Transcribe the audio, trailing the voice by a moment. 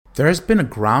There has been a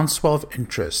groundswell of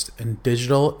interest in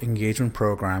digital engagement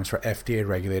programs for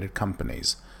FDA-regulated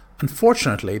companies.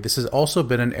 Unfortunately, this has also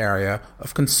been an area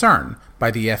of concern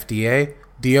by the FDA,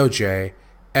 DOJ,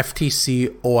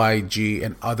 FTC, OIG,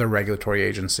 and other regulatory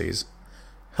agencies.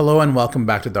 Hello and welcome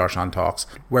back to Darshan Talks,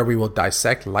 where we will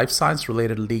dissect life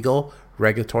science-related legal,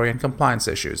 regulatory, and compliance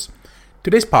issues.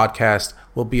 Today's podcast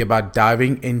will be about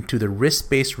diving into the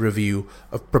risk-based review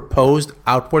of proposed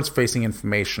outwards-facing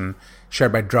information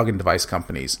shared by drug and device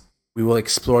companies. We will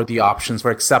explore the options for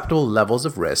acceptable levels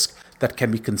of risk that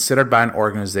can be considered by an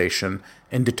organization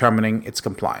in determining its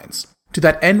compliance. To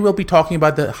that end, we'll be talking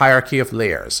about the hierarchy of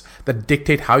layers that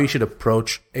dictate how you should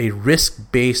approach a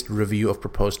risk-based review of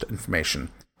proposed information.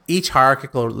 Each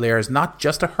hierarchical layer is not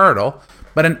just a hurdle,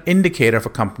 but an indicator of a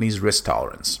company's risk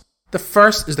tolerance. The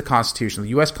first is the Constitution.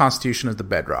 The U.S. Constitution is the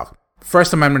bedrock.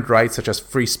 First Amendment rights such as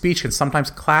free speech can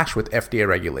sometimes clash with FDA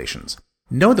regulations.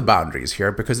 Know the boundaries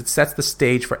here because it sets the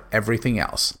stage for everything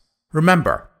else.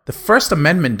 Remember, the First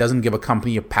Amendment doesn't give a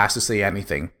company a pass to say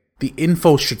anything. The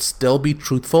info should still be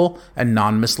truthful and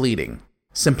non-misleading.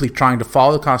 Simply trying to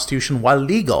follow the Constitution while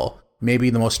legal may be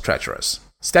the most treacherous.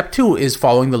 Step 2 is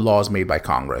following the laws made by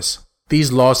Congress.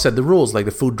 These laws set the rules, like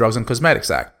the Food, Drugs, and Cosmetics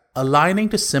Act. Aligning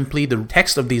to simply the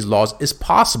text of these laws is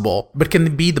possible, but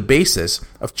can be the basis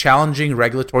of challenging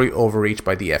regulatory overreach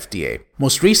by the FDA.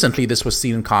 Most recently, this was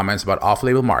seen in comments about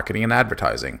off-label marketing and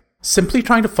advertising. Simply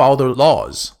trying to follow the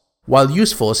laws, while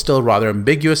useful, is still rather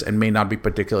ambiguous and may not be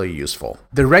particularly useful.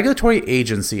 The regulatory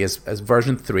agency is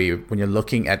version 3 when you're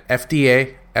looking at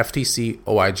FDA, FTC,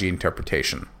 OIG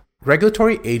interpretation.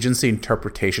 Regulatory agency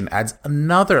interpretation adds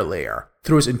another layer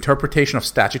through its interpretation of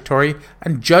statutory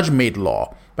and judge-made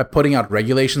law by putting out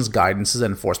regulations, guidances, and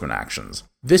enforcement actions.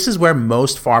 This is where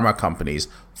most pharma companies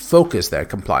focus their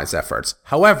compliance efforts.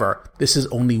 However, this is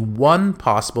only one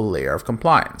possible layer of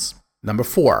compliance. Number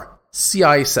 4,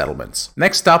 CIA settlements.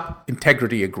 Next up,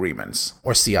 integrity agreements,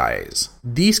 or CIAs.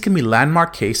 These can be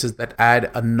landmark cases that add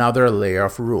another layer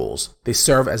of rules. They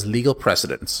serve as legal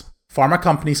precedents. Pharma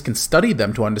companies can study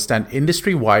them to understand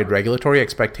industry-wide regulatory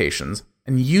expectations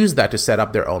and use that to set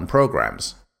up their own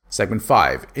programs. Segment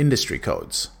 5, industry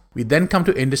codes. We then come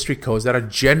to industry codes that are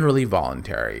generally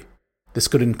voluntary. This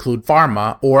could include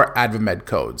pharma or AdvaMed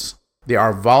codes. They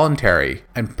are voluntary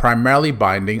and primarily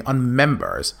binding on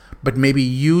members, but may be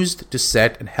used to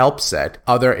set and help set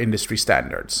other industry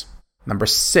standards. Number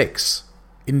 6,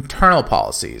 internal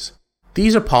policies.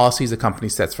 These are policies the company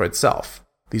sets for itself.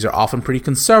 These are often pretty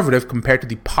conservative compared to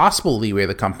the possible leeway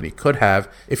the company could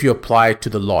have if you apply it to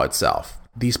the law itself.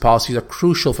 These policies are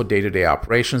crucial for day-to-day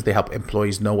operations. They help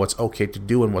employees know what's okay to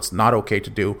do and what's not okay to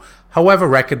do. However,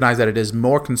 recognize that it is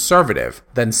more conservative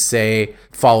than, say,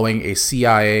 following a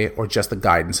CIA or just the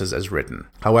guidances as written.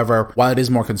 However, while it is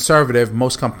more conservative,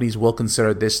 most companies will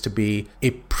consider this to be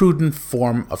a prudent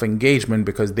form of engagement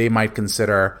because they might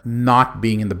consider not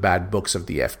being in the bad books of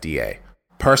the FDA.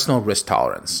 Personal risk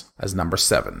tolerance as number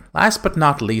 7. Last but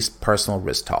not least, personal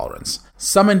risk tolerance.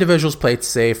 Some individuals play it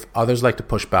safe, others like to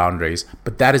push boundaries,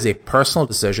 but that is a personal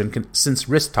decision since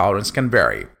risk tolerance can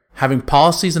vary. Having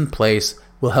policies in place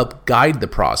will help guide the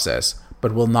process,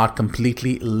 but will not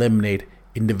completely eliminate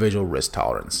individual risk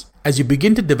tolerance. As you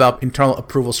begin to develop internal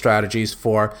approval strategies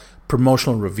for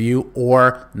promotional review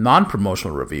or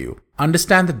non-promotional review,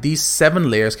 understand that these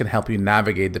 7 layers can help you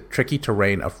navigate the tricky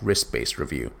terrain of risk-based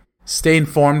review. Stay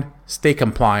informed, stay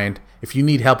compliant. If you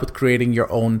need help with creating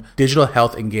your own digital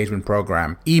health engagement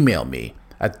program, email me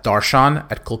at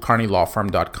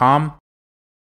darshan@kulkarnilawfirm.com.